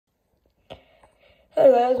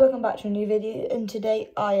Hello guys, welcome back to a new video, and today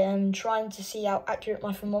I am trying to see how accurate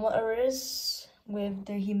my thermometer is with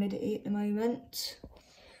the humidity at the moment.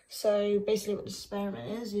 So basically what this experiment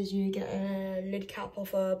is you get a lid cap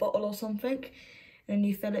off a bottle or something, and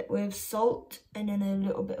you fill it with salt and then a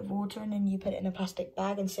little bit of water, and then you put it in a plastic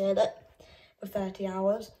bag and seal it for 30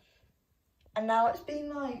 hours. And now it's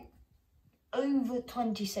been like over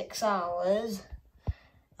 26 hours,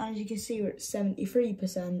 and as you can see we're at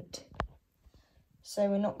 73%. So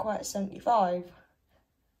we're not quite at 75.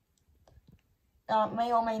 Now it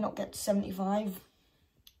may or may not get to 75.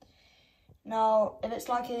 Now, if it's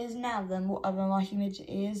like it is now, then whatever my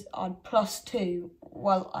humidity is, I'd +2,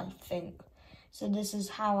 well, I think. So this is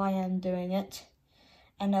how I am doing it.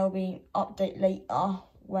 And there'll be an update later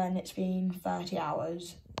when it's been 30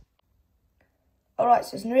 hours. Alright,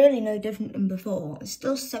 so it's really no different than before. It's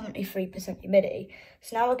still 73% humidity.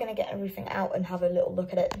 So now we're going to get everything out and have a little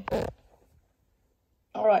look at it.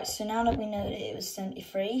 Alright, so now that we know that it was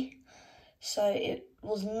 73, so it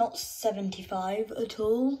was not 75 at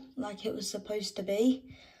all, like it was supposed to be.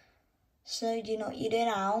 So do you know what you do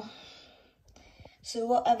now? So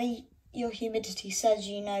whatever your humidity says,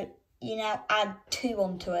 you now add 2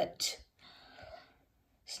 onto it.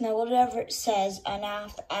 So now whatever it says, I now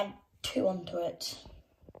have to add 2 onto it.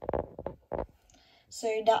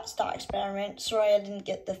 So that's that experiment. Sorry I didn't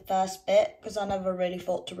get the first bit, because I never really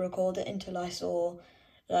thought to record it until I saw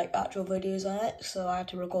like actual videos on it, so I had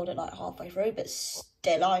to record it like halfway through, but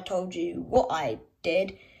still I told you what I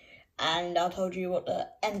did and I told you what the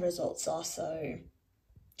end results are, so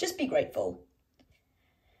just be grateful.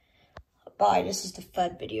 Bye, this is the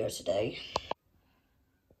 3rd video today.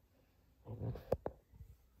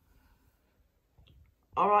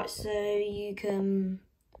 Alright, so you can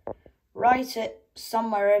write it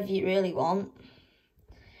somewhere if you really want,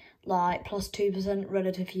 like +2%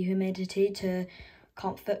 relative humidity to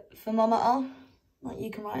comfort thermometer. Like, you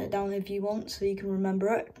can write it down if you want so you can remember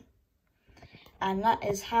it. And that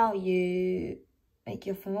is how you make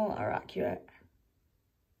your thermometer accurate.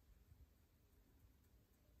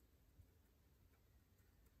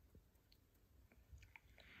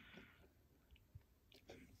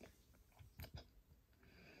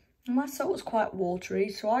 And my salt was quite watery,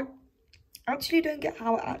 so I actually don't get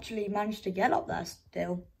how it actually managed to get up there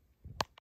still.